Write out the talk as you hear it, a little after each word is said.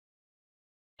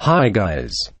Hi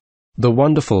guys. The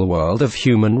wonderful world of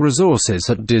human resources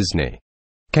at Disney.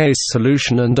 Case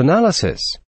solution and analysis.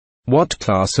 What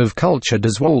class of culture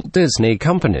does Walt Disney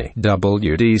Company,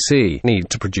 WDC, need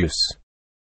to produce?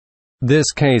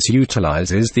 This case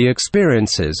utilizes the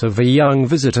experiences of a young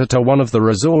visitor to one of the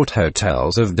resort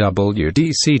hotels of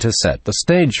WDC to set the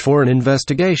stage for an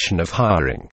investigation of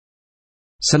hiring,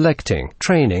 selecting,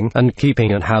 training, and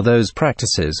keeping, and how those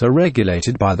practices are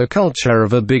regulated by the culture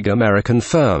of a big American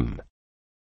firm.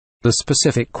 The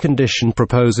specific condition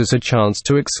proposes a chance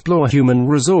to explore human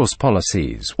resource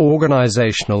policies,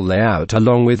 organizational layout,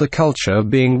 along with the culture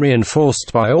being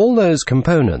reinforced by all those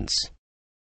components.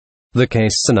 The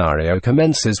case scenario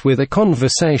commences with a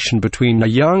conversation between a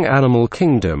young Animal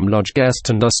Kingdom lodge guest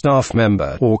and a staff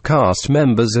member, or cast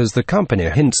members as the company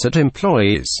hints at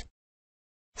employees.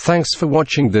 Thanks for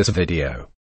watching this video.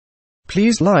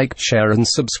 Please like, share and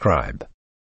subscribe.